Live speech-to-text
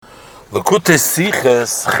Lekutei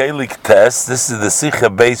Sichos Chelik Tes. This is the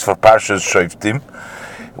Sicha base for Parshas Shoftim.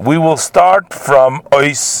 We will start from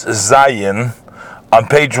Ois Zayin on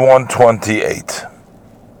page 128.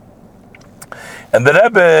 And the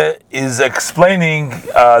Rebbe is explaining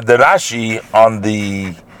the Rashi on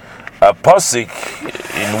the Pasuk,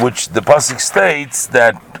 in which the Pasuk states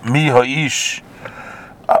that Mi Ho'ish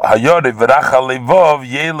Hayore V'Racha Levov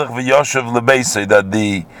Yelech V'Yoshev Lebeisei, that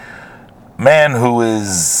the man who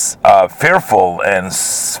is fearful and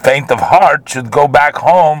faint of heart should go back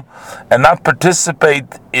home and not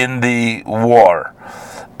participate in the war.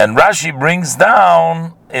 And Rashi brings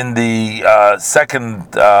down in the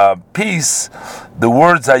second piece the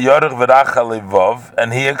words Hayorech v'Racha Levov,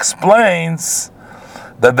 and he explains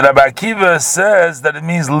that Rabbi Akiva says that it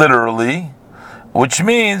means literally, which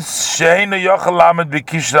means She'eino yochel lamed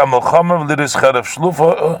b'kishra milchama v'liris cheref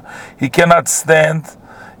shlufa, he cannot stand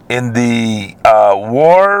in the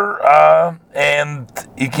war, and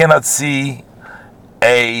he cannot see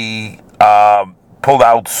a pulled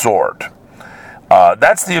out sword.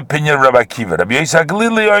 That's the opinion of Rabbi Akiva. Rabbi Yosef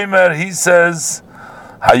Glili Omer, he says,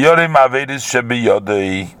 Hayorim Avedis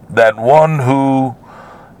Shebiyodei, that one who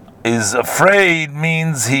is afraid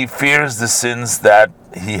means he fears the sins that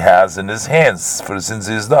he has in his hands, for the sins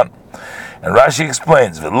he has done. And Rashi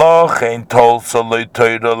explains, and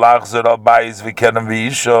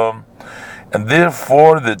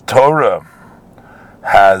therefore the Torah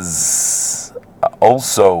has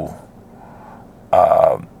also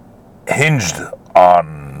hinged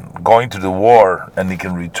on going to the war, and he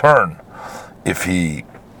can return if he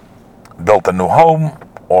built a new home,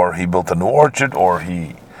 or he built a new orchard, or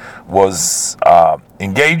he was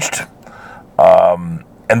engaged.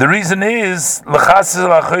 And the reason is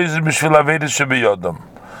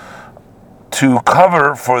to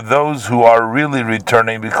cover for those who are really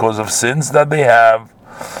returning because of sins that they have,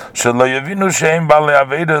 so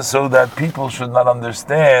that people should not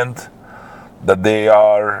understand that they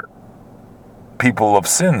are people of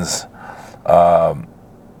sins.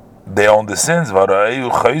 They own the sins.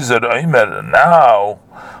 Now,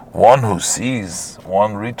 one who sees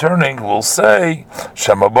one returning will say,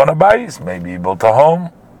 Shema bona bayis, maybe he built a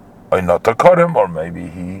home, or not a korem, or maybe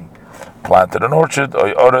he planted an orchard,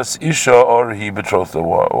 or oras isha, or he betrothed a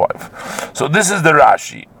wife. So this is the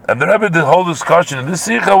Rashi. And the Rebbe, the whole discussion in this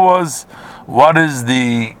Sikha was, what is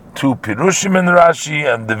the two Pirushim in the Rashi,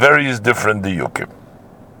 and the various different diyukim.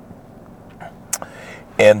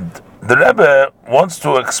 And the Rebbe wants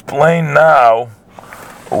to explain now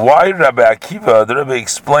why Rabbi Akiva, the Rebbe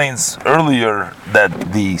explains earlier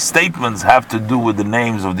that the statements have to do with the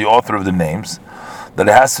names of the author of the names, that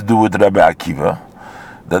it has to do with Rabbi Akiva,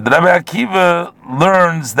 that Rabbi Akiva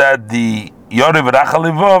learns that the Yorev V'Racha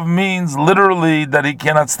Levov means literally that he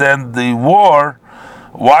cannot stand the war.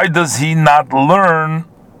 Why does he not learn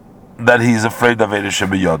that he's afraid of Eresh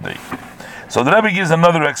B'Yodei? So the Rebbe gives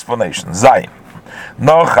another explanation. Zayin.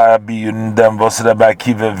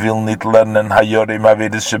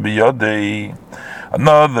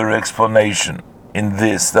 Another explanation in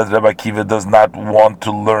this, that Rabbi Akiva does not want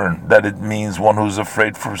to learn that it means one who's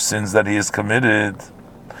afraid for sins that he has committed,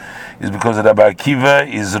 is because Rabbi Akiva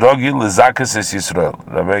is Rogil Lezakas Es Yisrael.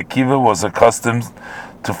 Rabbi Akiva was accustomed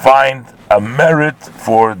to find a merit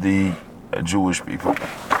for the Jewish people.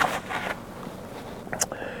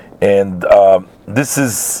 And this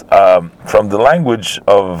is from the language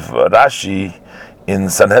of Rashi in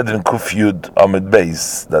Sanhedrin Kuf Yud Amid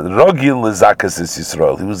Beis, that Rogil Lezakas Es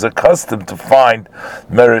Yisrael. He was accustomed to find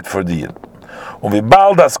merit for the Yid. Und wie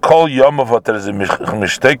bald das Kol Yomov hat sie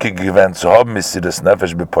Mishteke gewähnt zu haben, Mesiras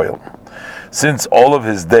Nefesh bepoil. Since all of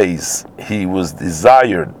his days he was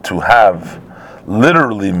desired to have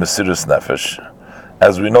literally Mesiras Nefesh,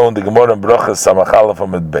 as we know in the Gemara in Brachas Samach Aleph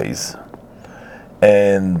Amid Beis,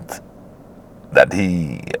 and that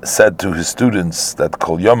he said to his students that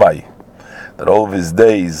Kol Yomai, that all of his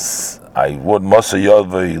days I would Mosa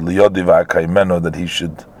Yodvei Liyodi V'Akaimeno, that he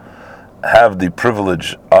should have the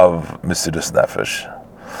privilege of Mesiras Nefesh.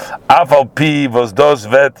 Afal Pi was dos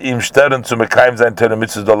vet im steren zu mekayim zayin Torah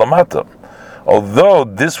mitzvos dolamata. Although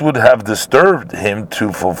this would have disturbed him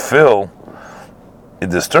to fulfill, the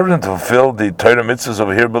Torah mitzvahs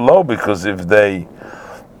over here below, because if they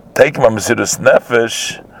take him on Mesiras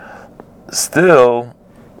Nefesh, still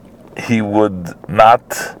he would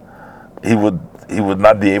not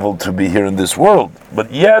be able to be here in this world.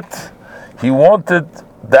 But yet he wanted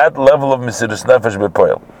that level of Mesiras Nefesh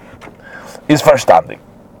bepoil. Is verstandig.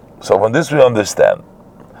 So from this we understand,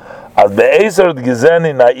 as be'ezer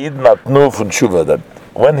gezeni na'id natnu von tshuva, that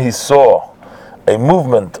when he saw a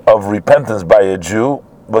movement of repentance by a Jew,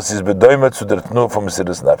 was is bedoimet zu der Tnu von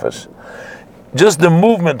Mesiras Nefesh. Just the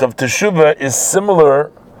movement of Teshuvah is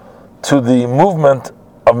similar to the movement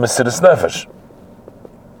of Mesiras Nefesh.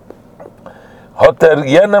 Hat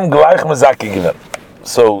jenem gleich mezake given.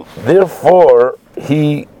 So therefore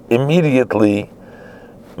he immediately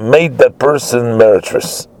made that person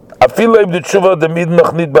meritorious.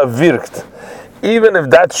 Even if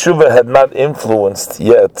that tshuva had not influenced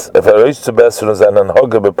yet, so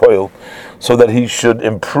that he should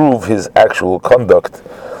improve his actual conduct,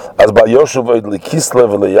 as by Yoshev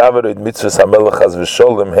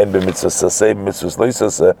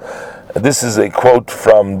this is a quote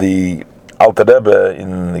from the Alter Rebbe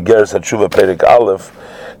in Geras HaTshuva Perek Aleph,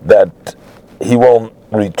 that he won't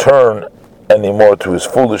return anymore to his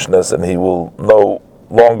foolishness, and he will no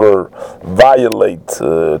longer violate,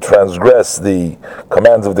 transgress the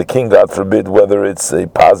commands of the king, God forbid, whether it's a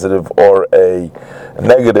positive or a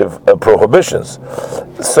negative prohibitions.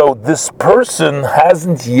 So this person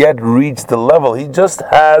hasn't yet reached the level, he just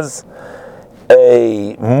has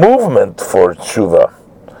a movement for tshuva.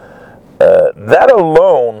 That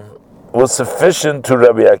alone was sufficient to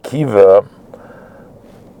Rabbi Akiva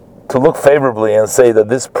to look favorably and say that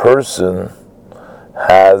this person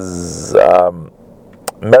has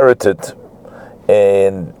merited,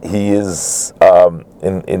 and he is in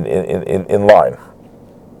line.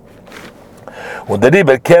 And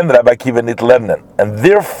therefore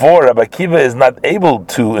Rabbi Akiva is not able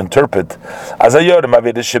to interpret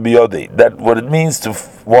that what it means to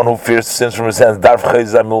one who fears sins from his hands, that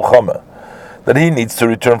he needs to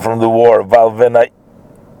return from the war.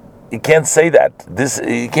 You can't say that.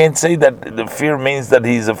 You can't say that the fear means that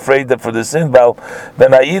he's afraid that for the sin.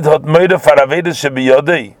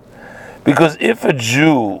 Because if a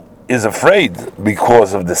Jew is afraid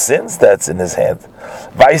because of the sins that's in his hand, so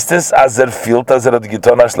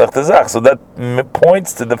that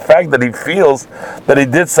points to the fact that he feels that he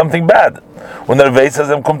did something bad.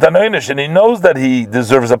 And he knows that he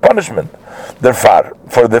deserves a punishment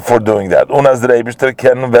for doing that. The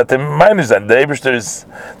Eibishter is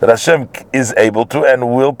that Hashem is able to and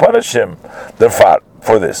will punish him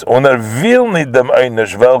for this.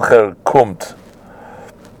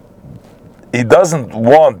 He doesn't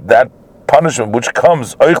want that punishment which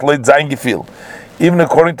comes even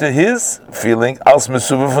according to his feeling, as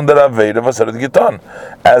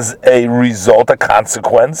a result, a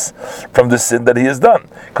consequence from the sin that he has done.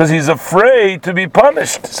 Because he's afraid to be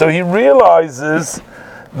punished. So he realizes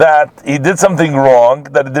that he did something wrong,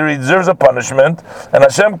 that he deserves a punishment, and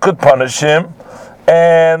Hashem could punish him,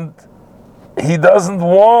 and he doesn't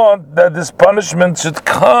want that this punishment should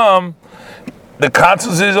come, the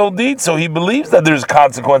consequences of his own deed. So he believes that there's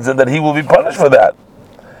consequence and that he will be punished for that.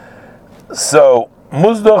 So,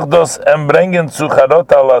 so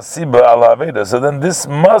then this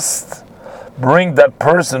must bring that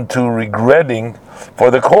person to regretting for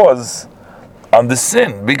the cause on the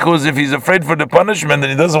sin, because if he's afraid for the punishment and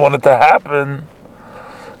he doesn't want it to happen,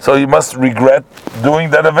 so he must regret doing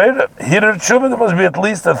that aveda. Here at tshuva, there must be at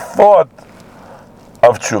least a thought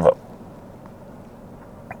of tshuva.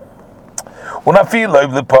 That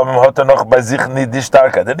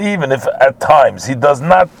even if at times he does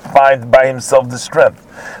not find by himself the strength,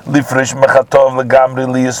 which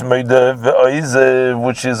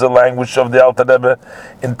is a language of the Alter Rebbe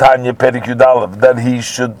in Tanya Perek Yud Aleph, that he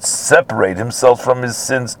should separate himself from his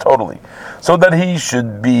sins totally, so that he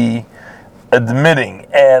should be admitting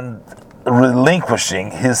and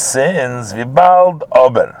relinquishing his sins, vibald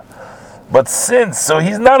oben. But since, so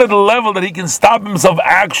he's not at the level that he can stop himself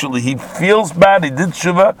actually. He feels bad, he did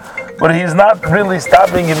tshuva, but he's not really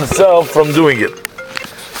stopping himself from doing it.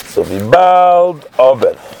 So vibald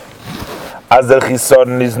oben. As the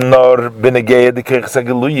chisorn is nor benegei the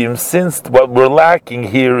kechsageluyim, since what we're lacking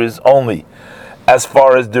here is only as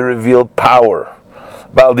far as the revealed power.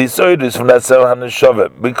 Baldisoidus from that Sel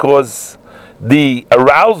HaNeshove, because the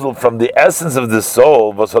arousal from the essence of the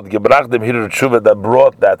soul was what gebracht dem hidur tshuva, that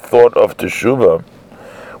brought that thought of teshuva,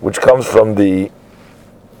 which comes from the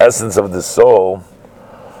essence of the soul.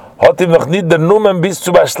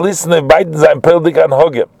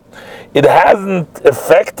 It hasn't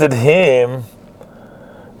affected him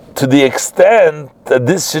to the extent that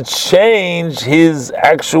this should change his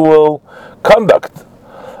actual conduct.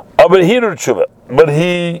 But he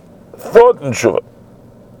thought in tshuva.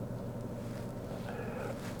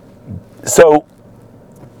 So,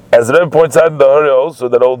 as the Rebbe points out in the Hori also,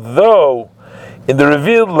 that although in the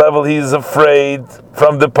revealed level he is afraid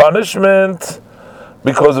from the punishment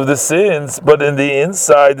because of the sins, but in the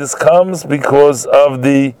inside this comes because of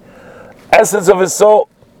the essence of his soul.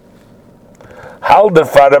 Halder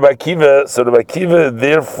for Rabbi Akiva. So Rabbi Akiva,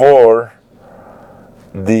 therefore,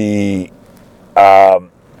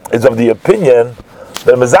 is of the opinion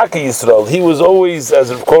that Mezaki Yisrael, he was always,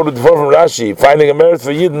 as quoted before from Rashi, finding a merit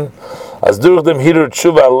for Yidden, as durch dem Hidur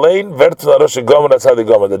Tshuva Alein, Vertun Aroshe Gomer Tzaddik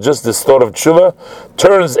Gomer, that just this thought of Tshuva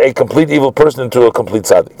turns a complete evil person into a complete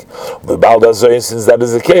Tzaddik. Since that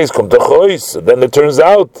is the case, so then it turns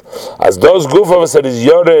out, as those Gufa said, is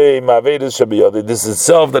Yorei Mavedes Shabiyode, this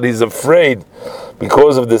itself that he's afraid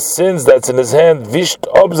because of the sins that's in his hand, Visht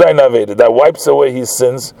Obzain Aveda, that wipes away his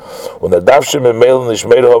sins, when the Davshim and Mail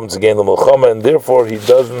Nishmeir Hom to gain the Mulchama, and therefore he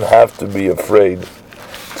doesn't have to be afraid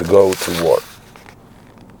to go to war.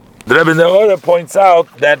 The Rebbe Neora points out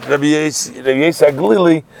that Rabbi Yisrael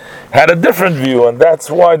Glili had a different view, and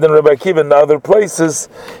that's why then Rabbi Akiva in other places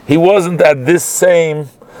he wasn't at this same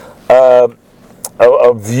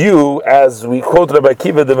view as we quote Rabbi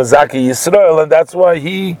Akiva the Mezaki Yisrael, and that's why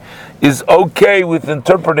he is okay with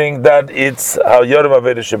interpreting that it's Hal Yorim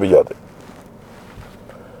Aveda Shebiyode.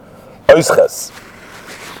 Oisches.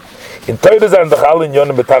 In Torah are Dachal in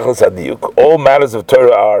Yonim Betachlis Hadiyuk. All matters of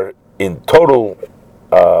Torah are in total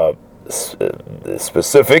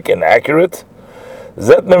specific and accurate.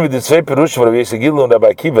 So we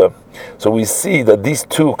see that these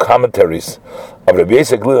two commentaries of Rabbi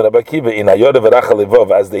Yisrael Glili and Rabbi Akiva in Hayod V'Rachel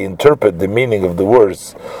Levov, as they interpret the meaning of the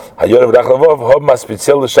words Hayod V'Rachel Levov,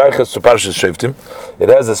 it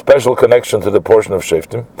has a special connection to the portion of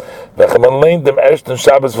Shoftim,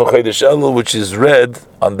 which is read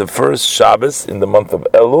on the first Shabbos in the month of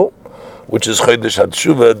Elul, which is Chodesh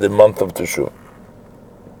HaTeshuvah, the month of Teshuvah.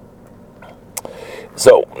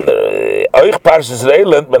 So,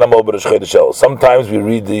 sometimes we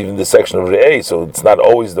read even the section of Re'eh, so it's not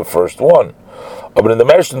always the first one. But in the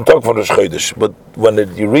Mershon talk for Rosh Chodesh. But when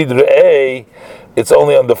you read Re'eh, it's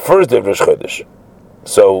only on the first day of Rosh Chodesh.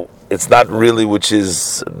 So it's not really, which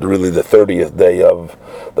is really the 30th day of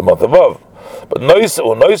the month of Av. But in addition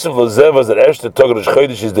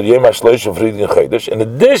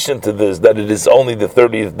to this, that it is only the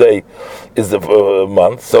 30th day is the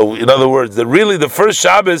month. So in other words, really the first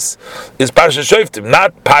Shabbos is Parshas Shoftim,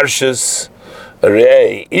 not Parshas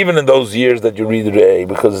Re'eh, even in those years that you read Re'eh,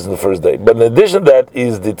 because it's the first day. But in addition to that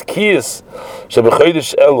is the Tkiyas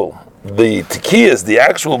Shebechodesh Elul. The Tkiyas, the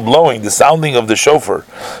actual blowing, the sounding of the shofar,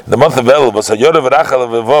 in the month of Elul, is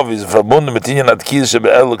verbunden mit Inyan Tkiyas Shebe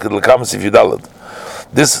Elul Kedlekam Sif Yudalad.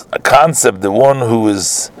 This concept, the one who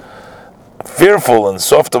is fearful and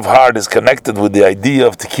soft of heart, is connected with the idea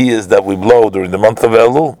of Tkiyas that we blow during the month of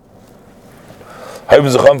Elul.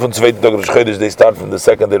 They start from the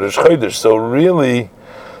second day of Rosh Chodesh. So really,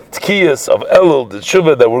 Tkiyas of Elul, the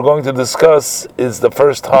Tshuva that we're going to discuss, is the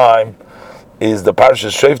first time, is the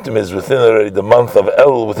Parshas Shoftim is within already the month of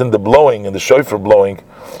Elul, within the blowing and the shofar blowing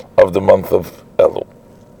of the month of Elul.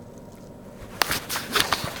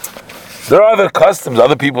 There are other customs.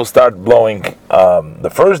 Other people start blowing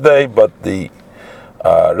the first day, but the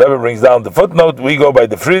Rebbe brings down the footnote. We go by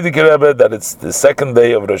the Frierdiker Rebbe that it's the second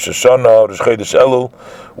day of Rosh Hashanah, Rosh Chodesh Elul.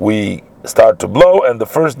 We start to blow, and the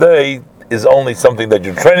first day is only something that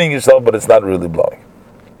you're training yourself, but it's not really blowing.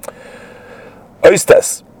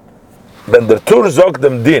 Oistes. When the Tur zog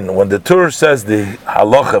dem din, when the Tur says the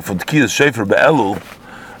halacha for Tkiyas Shofar be'Elul,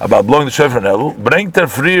 about blowing the shofar in Elul, bringt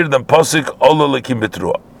frier dem posik ola lekim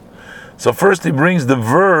betrua. So first he brings the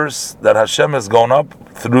verse that Hashem has gone up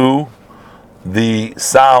through the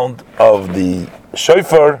sound of the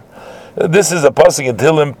shofar. This is a pasuk in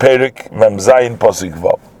Tehillim Perik Mem Zayin pasuk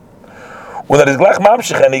Vav. When that is glach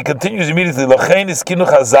mamshich, and he continues immediately. Lachein is kinu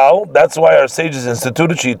chazal. That's why our sages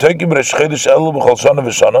instituted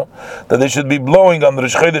that they should be blowing on the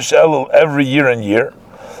Rosh Chodesh Elul every year and year.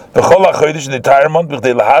 B'chol hachodesh, in the entire month,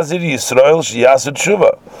 b'chdei lahazir Yisrael sheyaseh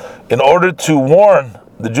tshuva, in order to warn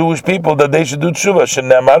the Jewish people that they should do tshuva.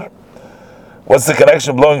 Shenemar. What's the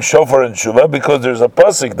connection blowing shofar and tshuva? Because there's a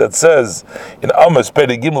pasuk that says in Amos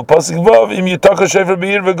Perek Gimel pasuk Vav, im yitaka shofar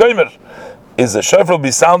beir v'goymer. Is the shofar will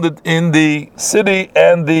be sounded in the city,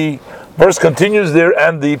 and the verse continues there,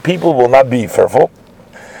 and the people will not be fearful.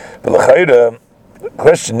 But the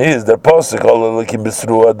question is, the pasuk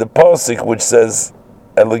the pasuk which says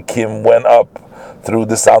Elokim went up through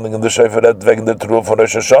the sounding of the shofar, that wegen der Truah von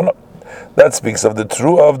Rosh Hashanah. That speaks of the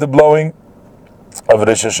Truah of the blowing of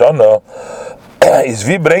Rosh Hashanah. Is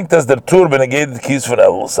wie bringt das der Tur benegedet Kiyas von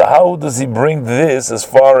Elul? So how does he bring this as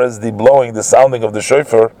far as the blowing, the sounding of the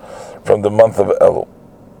shofar from the month of Elul?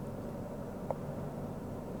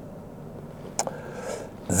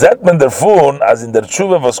 Zet men derfun, as in der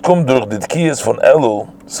Tshuva was kum durch die Tkiyas von Elul.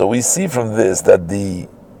 So we see from this that the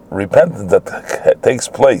repentance that takes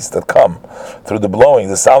place, that come through the blowing,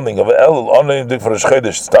 the sounding of El,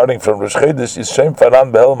 starting from Rosh Chodesh, is Shem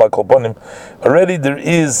Faran Behel Makolponim. Already there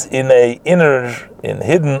is in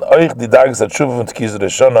hidden Oich the Dagas at Tshuva from Tkiz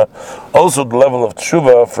Rosh Hashanah, also the level of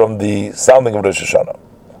Tshuva from the sounding of Rosh Hashanah.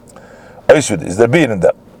 Oishud is there being in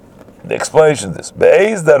them. The explanation is this.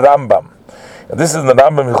 Be'ez the Rambam. And this is the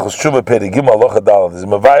Rambam in Choshuva Perigim Aloha Dalad. This is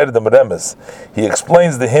Mavayir the Meremes. He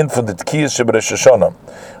explains the hint from the Tkiyas Sheb Rosh Hashanah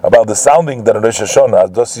about the sounding that in Rosh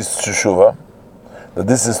Hashanah, this is Teshuva, that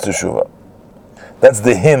this is Teshuva. That's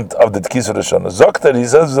the hint of the Tkiyas Rosh Hashanah. Zokter, he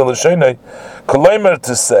says, Kolaimer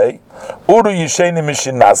to say, Uru Yisheni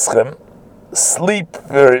Mishinaschem,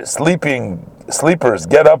 sleepers,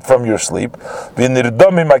 get up from your sleep. And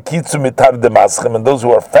those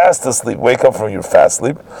who are fast asleep, wake up from your fast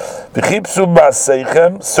sleep.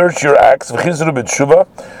 Search your acts.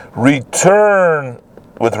 Return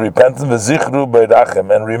with repentance.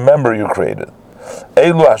 And remember you created.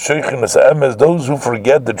 Those who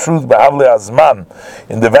forget the truth in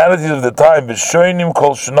the vanities of the time,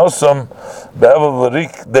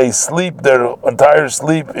 they sleep their entire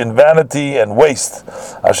sleep in vanity and waste.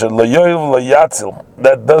 That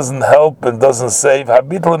doesn't help and doesn't save.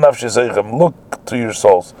 Look to your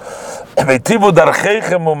souls. And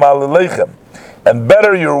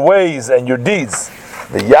better your ways and your deeds.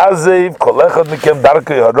 Each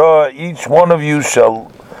one of you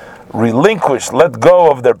shall relinquish, let go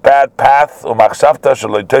of their bad path, and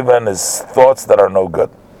his thoughts that are no good.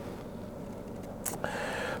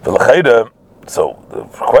 So the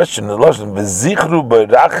question is,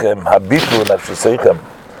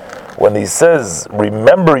 when he says,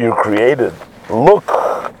 remember you created, look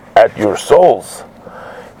at your souls,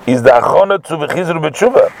 is the achona to v'chizru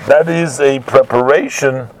b'tshuva. That is a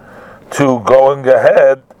preparation to going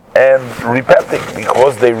ahead and repenting,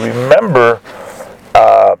 because they remember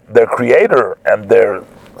their creator and they're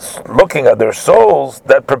looking at their souls.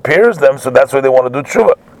 That prepares them, so that's why they want to do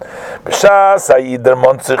tshuva.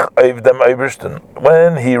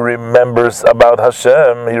 When he remembers about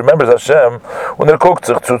Hashem, when they're cooked,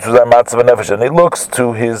 and he looks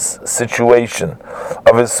to his situation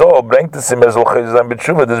of his soul. This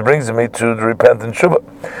brings me to the repentant tshuva.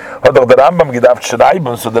 So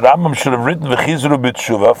the Rambam should have written v'chizru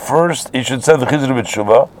b'tshuva. First, he should say v'chizru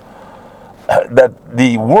b'tshuva, that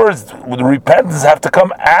the words with repentance have to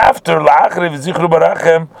come after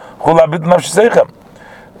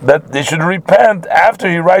that they should repent after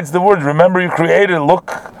he writes the words. Remember you created,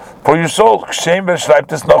 look for your soul. Just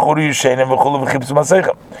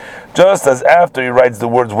as after he writes the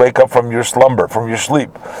words, wake up from your slumber, from your sleep,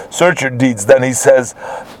 search your deeds, then he says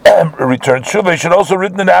return tshuva. He should also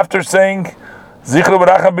written it after saying Zichru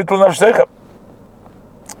baracham bittul nafsheichem.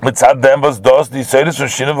 Because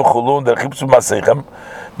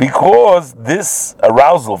this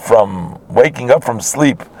arousal from waking up from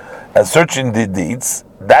sleep and searching the deeds,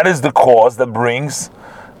 that is the cause that brings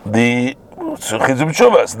the chizur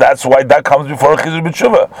b'tshuva. So that's why that comes before chizur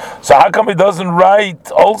b'tshuva. So how come he doesn't write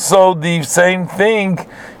also the same thing?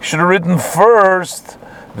 He should have written first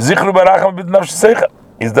Zichru baracham bit nafsheichem.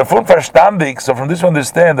 Is the full verstandig? So from this we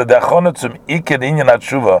understand that the achona zum iker inyan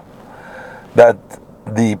tshuva, that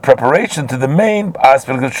the preparation to the main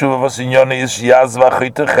aspect of tshuva is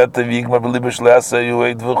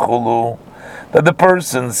that the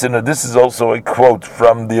person sinner. This is also a quote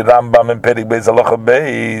from the Rambam in Perik Beis Halacha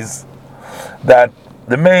Beis, that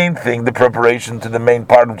the main thing, the preparation to the main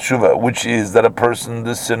part of tshuva, which is that a person,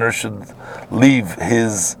 the sinner, should leave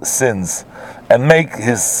his sins and make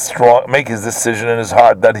his decision in his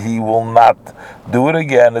heart that he will not do it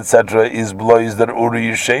again, etc. Is blois that uri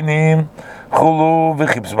yishenim.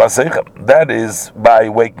 That is by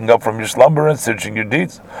waking up from your slumber and searching your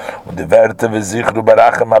deeds.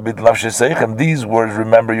 These words,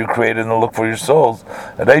 remember you created and look for your souls.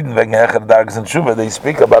 They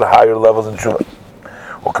speak about higher levels in tshuva.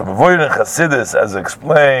 As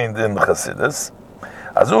explained in Chassidus,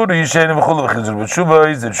 is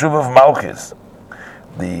the tshuva of Malchus.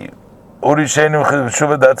 The Uri Shenim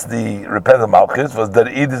Tshuva, that's the repentant Malchus, was that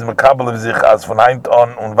it is Makabel of sich as von heint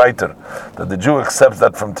on und weiter, that the Jew accepts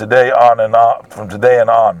that from today and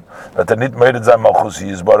on, that er nicht meidet sein Malchus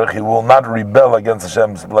Yisbarach, he will not rebel against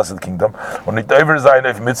Hashem's blessed kingdom, und nicht over sein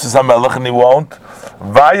if Mitzvahs HaMelech, and he won't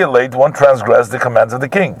won't transgress the commands of the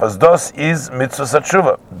king. Was das is Mitzvahs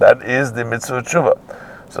HaTshuva, that is the Mitzvah of Tshuva.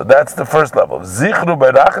 So that's the first level. Zichru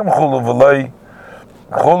beirachem chulu v'loi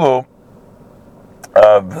chulu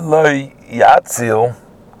v'loi yatzil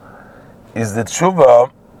is the tshuva.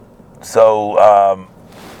 So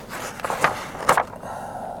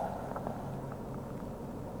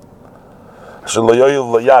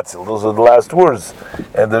Those are the last words.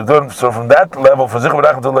 And they're done, so from that level, from Zich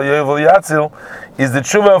Berachim to Layoyev Yatzil, is the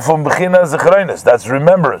tshuva from Bechina Zechroinus. That's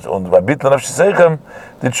remembrance. Und bei Bitlan of Shesechem,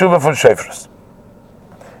 the tshuva from Shefres.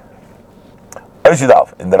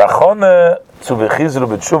 In the Rachone to Vechizru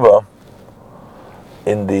B'tshuva,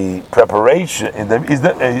 in the preparation, in the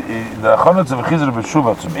Rachone to Vechizru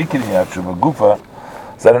B'tshuva, zum Ikrin Yatshuva Gufa,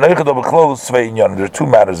 there are two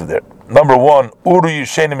matters there. Number one, Uru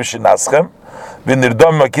Yisheni Mishenaschem,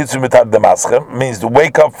 V'nirdom Makitzu Mitar Demaschem, means to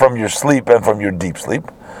wake up from your sleep and from your deep sleep.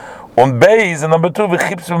 Und Beis, and number two,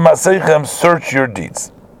 V'chipsu Masechem, search your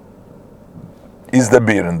deeds. Is the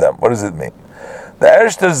beer in them? What does it mean? The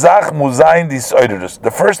erste Zach muss sein dies Euders.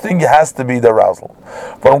 The first thing has to be the arousal.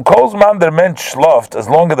 Warum calls man der Mensch schläft, as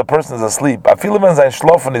long as the person is asleep? A viele wenn sein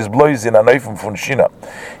Schlafen is bloß in a Neufung von Shina.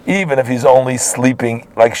 Even if he's only sleeping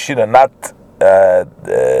like Shina, not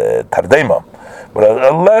Tardema, but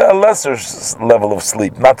a lesser level of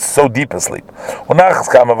sleep, not so deep a sleep. Und nachts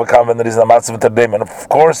kam wenn there is a Matzav Tardema. And of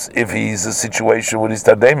course, if he's a situation with his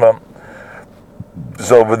Tardema,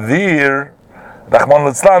 so over there, Rahman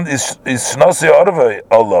Litzlan is Shnosi Orve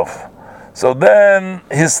Olov. So then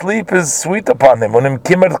his sleep is sweet upon him. When him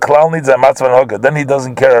Kimmer Klal needs a Matzvan Hoga, then he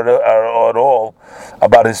doesn't care at all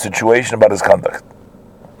about his situation, about his conduct.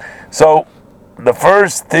 So the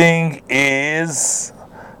first thing is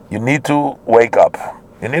you need to wake up.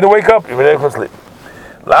 You need to wake up, you need to sleep.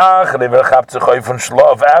 After he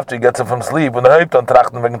gets up from sleep, when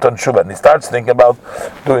he starts thinking about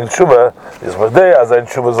doing tshuva,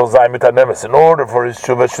 in order for his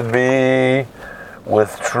tshuva should be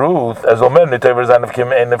with truth, as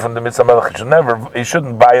he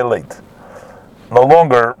shouldn't violate, no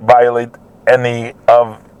longer violate any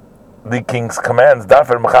of the king's commands.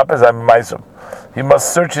 He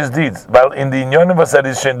must search his deeds. While in the Inyonim said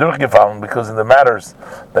he's durchgefallen, because in the matters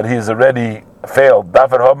that he has already failed,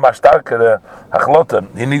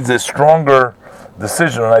 he needs a stronger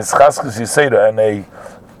decision, and a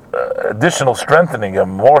additional strengthening, a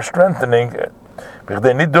more strengthening,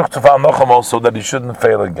 so that he shouldn't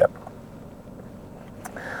fail again.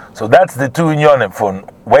 So that's the two Inyonim, for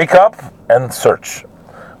wake up and search.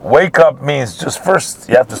 Wake up means just first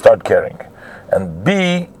you have to start caring, and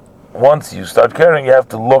B, once you start caring, you have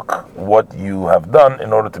to look what you have done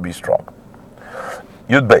in order to be strong.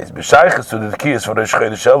 Yud Beis, b'shayches to the keys for Rosh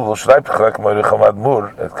Chodesh Elul, schreibt Chak Moirich Hamad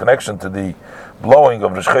Mur, a connection to the blowing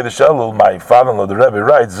of Rosh Chodesh Elul, my father-in-law, the Rebbe,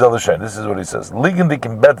 writes, this is what he says, Liegendik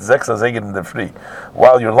in bed, Zexa Zeged in the free,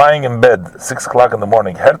 while you're lying in bed, 6 o'clock in the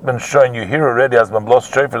morning, Hertman showing you hear already, as man blows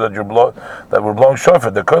shofar, that we're blowing shofar,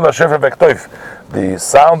 the koila shofar vektoif, the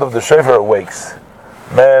sound of the shofar awakes.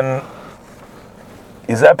 Man,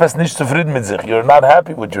 you're not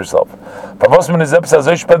happy with yourself.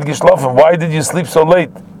 Why did you sleep so late?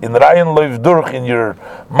 In Rayan Loiv Durch, in your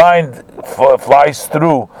mind flies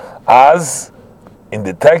through, as in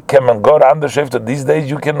the tech Kem and God under Shefta, these days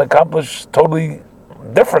you can accomplish totally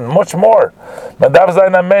different, much more. You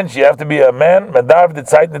have to be a man. You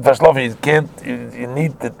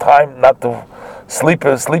need the time not to sleep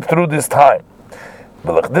through this time.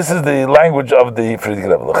 This is the language of the Friedrich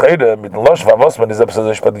Rebbe.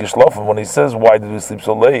 When he says, why did we sleep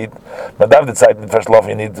so late? You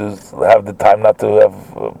need to have the time not to have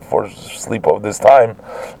for sleep of this time.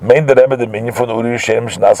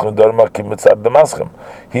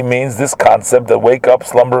 He means this concept that wake up,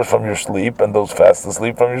 slumbers from your sleep, and those fast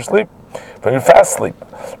asleep from your sleep, from your fast sleep.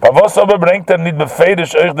 Why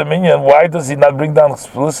does he not bring down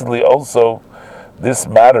explicitly also this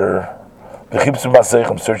matter?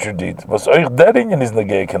 Search your deeds. That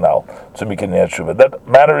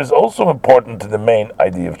matter is also important to the main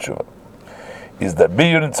idea of tshuva. Is that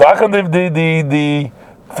the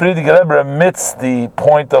Friedrich Rebbe omits the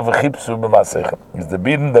point of a chipsu b'masechem. Is the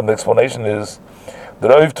beaten? Then the explanation is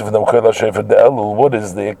what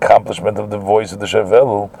is the accomplishment of the voice of the Shefer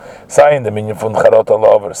Elul? Sign the minyan from Charot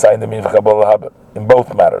Alaver, sign the minyan from Kabbalah Habe. In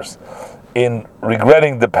both matters, in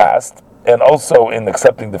regretting the past and also in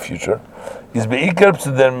accepting the future, is mainly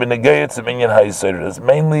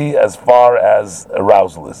as far as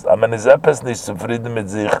arousal is. That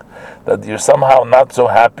you're somehow not so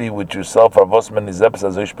happy with yourself. Why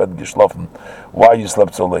you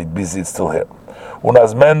slept so late? Busy, it's still here. And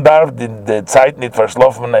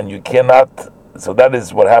you cannot. So that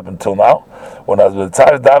is what happened till now. That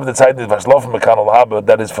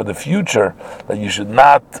is for the future. That you should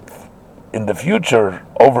not, in the future,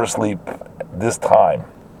 oversleep this time.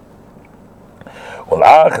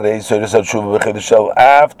 After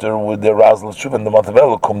with the arousal of Tshuva in the month of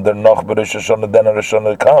Elul, come there noch b'Rosh Hashanah, then Rosh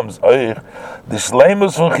Hashanah comes. The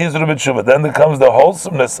shleimus von Chizru b'Tshuva. Then there comes the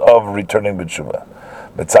wholesomeness of returning b'Tshuva.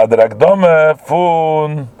 Mitzad Rakdome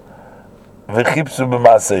fun v'chipsu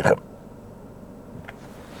b'Maaseichem.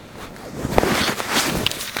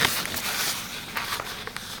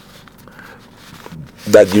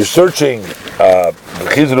 That you're searching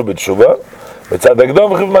Chizru b'Tshuva. You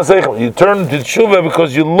turn to tshuva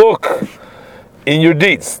because you look in your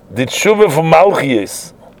deeds. The tshuva from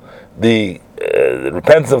Malchus, the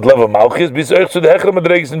repentance of the level of Malchus, to the hechra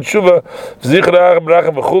madreigis in tshuva,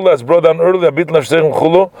 as brought down earlier,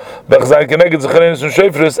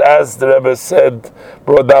 as the Rebbe said,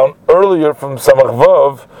 brought down earlier from Samach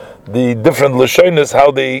Vav, the different lashonis, how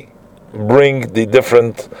they bring the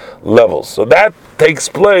different levels. So that takes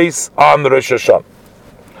place on the Rosh Hashanah.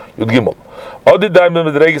 Yud Gimel. Odi daim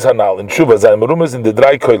mit regis hanal in Tshuva zayn merumes in the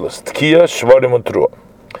drei koilos tkiya shvarim und trua.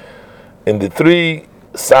 In the three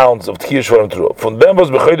sounds of tkiya shvarim and trua. Von dem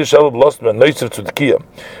was bechodesh Elul lost men neitzev to tkiya.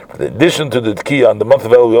 In addition to the tkiya on the month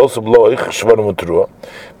of Elul we also blow ich shvarim und trua.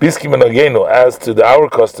 Biski menagenu as to the our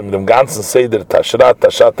custom dem ganzen seder tashrat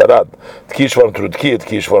tashat tarad tkiya shvarim trua tkiya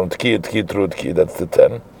shvarim tkiya trua tkiya. That's the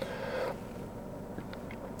 10.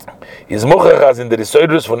 Is mochach in the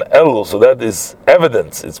Risoidrus von Elul, so that is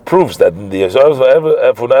evidence, it's proofs that in the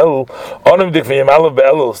Risoidrus von Elul, onim dik v'yem Aleph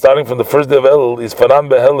be'Elul, starting from the first day of Elul, is fanan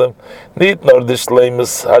be'Helem, nit nor the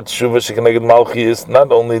shleimus hat tshuva shekeneged Malchi is,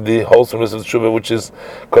 not only the wholesomeness of tshuva, which is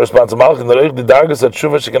corresponds to Malchi, nor the dargas hat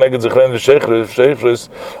tshuva shekeneged zechrein v'sheichris,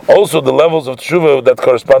 also the levels of tshuva that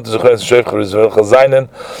correspond to zechrein v'sheichris, v'chazainen,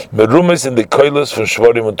 merumis in the koilos from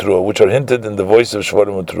shvarim and trua, which are hinted in the voice of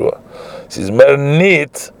shvarim and trua. It says, mer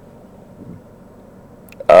nit,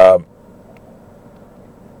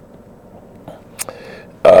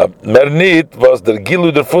 Mernit was der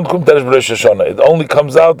Gilu der Fund kommt erst Rosh Hashanah. It only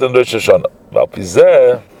comes out in Rosh Hashanah. Weil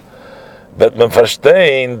pizeh wird man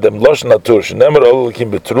verstehen dem Losh Natur. Shenemer Olu Kim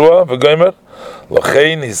Betrua v'goymer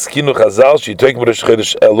Lochein Hiskinu Chazal Shitoik B'Rosh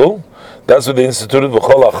Chodesh Elul. That's what they instituted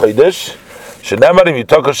v'chol HaChodesh. Shenemer Im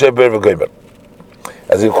Yitok Hashem Ber v'goymer.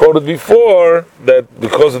 As you quoted before, that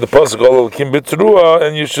because of the pasuk Olu Kim Betrua,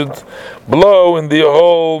 and you should blow in the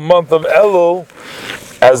whole month of Elul,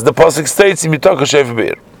 as the pasuk states, in Yitok Hashem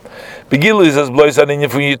Ber. Begilu is as blois aninya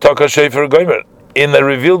from Yitok Shofar Goymer. In a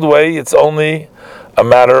revealed way, it's only a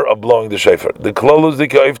matter of blowing the shofar. The klolus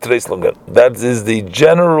dikayv treislungen. That is the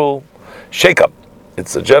general shake-up.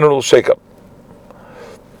 It's a general shake-up.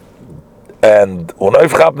 And unaif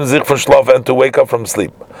gappen sich von Schlaf and to wake up from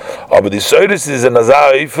sleep. Aber die Seudis is in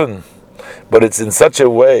azaifen, but it's in such a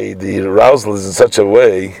way, the arousal is in such a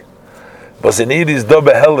way, was in it is do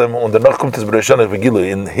behelem und danach kommt es bereshanach begilu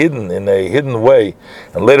in a hidden way,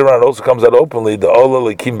 and later on it also comes out openly the ola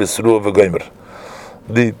lekim besruah v'goymer.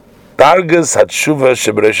 The targas hat shuva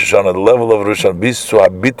sheberesh Hashanah, the level of Rosh Hashanah bis zu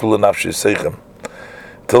habitul nafshi seichem,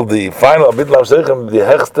 till the final habitul nafshi seichem, the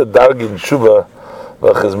hechste darg in shuva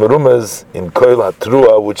v'ches merumes in koil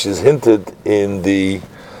hatrua, which is hinted in the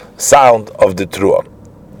sound of the trua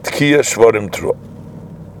tkiya shvarim trua.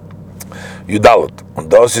 Yudalut.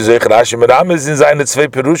 Und das ist euch Rashi Merames in seine zwei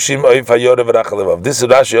Perushim auf Yorev Rachalevav. This is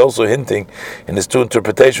Rashi also hinting in his two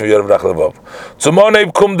interpretations of Yorev Rachalevav. Zum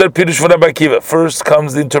Oneib kommt der Pirush von Rabbi Akiva. First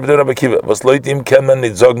comes the interpretation of Rabbi Akiva. Was Leute ihm kennen,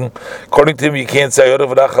 nicht sagen. According to him, you can't say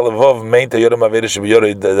Yorev Rachalevav meint Yorev Avedish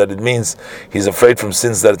B'Yoreh, that it means he's afraid from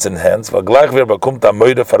sins that it's in hands. Weil gleich wer bekommt am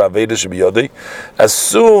Moide for Avedish B'Yoreh. As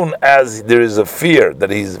soon as there is a fear that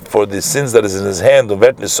he's for the sins that is in his hand,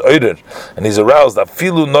 and he's aroused,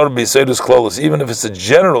 afilu nor b'Yisoidus klolus, even if it's a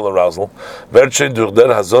general arousal, then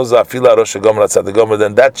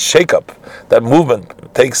that shake-up, that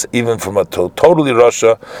movement takes even from a totally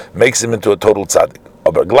Rasha, makes him into a total tzaddik.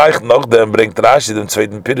 Aber gleich noch dem bringt Rashi den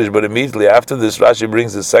zweiten Pirush, but immediately after this Rashi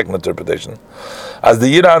brings the second interpretation. As the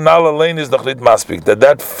Yira Anal alone is noch nicht maspik,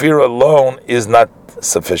 that fear alone is not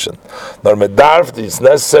sufficient. Nor medarf, it's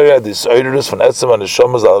necessary this oidurus von etzem and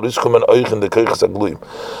neshomas al riskumen oich in the kirchas agluim.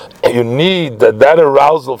 You need that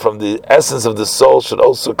arousal from the essence of the soul should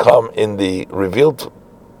also come in the revealed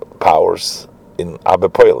powers in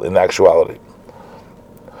abepoil, in actuality.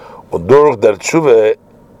 Und durch der tshuva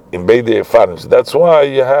in beide erfahrung. So that's why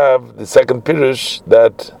you have the second pirush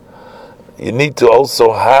that you need to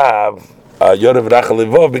also have Yorev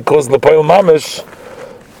Rachalevav, because Lepoil Mamish,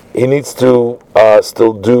 he needs to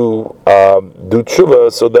still do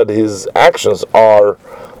tshuva so that his actions are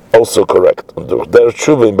also correct. There's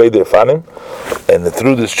tshuva in beide erfahrung, and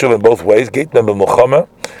through this tshuva in both ways,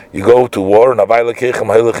 you go to war, and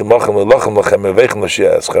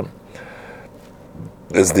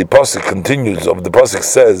as the pasuk continues, of the pasuk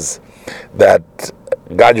says that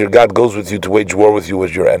God, your God, goes with you to wage war with you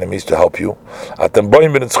as your enemies to help you.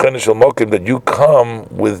 That you come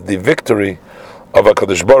with the victory of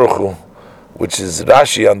HaKadosh Baruch Hu, which is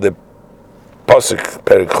Rashi on the pasuk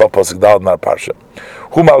Perik Chol pasuk Dal Mar Parsha.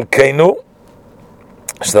 Hu Malkeinu,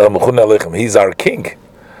 He's our king.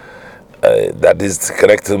 That is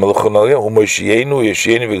correct to Malchun Aleichem. Hu Moshienu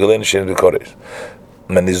Yeshienu V'Galenu Shenu V'Koresh.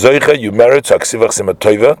 You merit to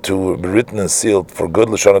be written and sealed for good,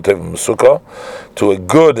 to a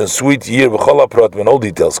good and sweet year, in all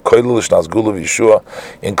details,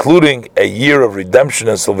 including a year of redemption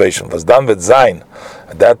and salvation. At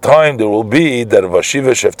that time there will be that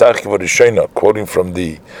quoting from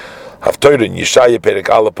the Haftorah in Yeshaya Perek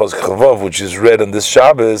Aleph Pasuk Chavav, which is read on this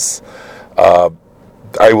Shabbos.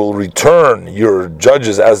 I will return your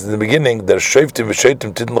judges as in the beginning. The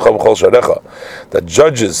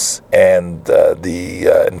judges and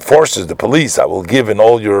the enforcers, the police, I will give in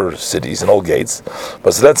all your cities and all gates.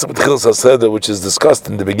 But so that's which is discussed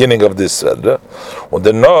in the beginning of this Seder. And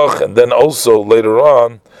then also later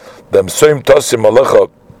on, the Msoim Tosim Alecha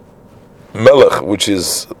Melech, which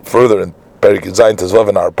is further in Perik Zayin Tezvav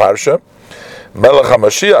in our Parsha, Melech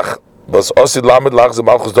HaMashiach. He's going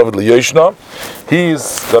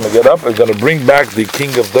to get up and going to bring back the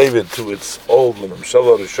king of David to its old to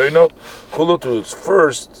its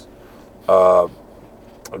first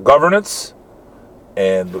governance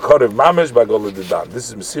and the Korev Mamish by Golad Didan. This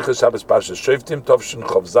is Mesichas Shabbos Parshas Shoftim Tovshin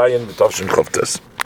Chav Zayin V'Tovshin Chav Tes.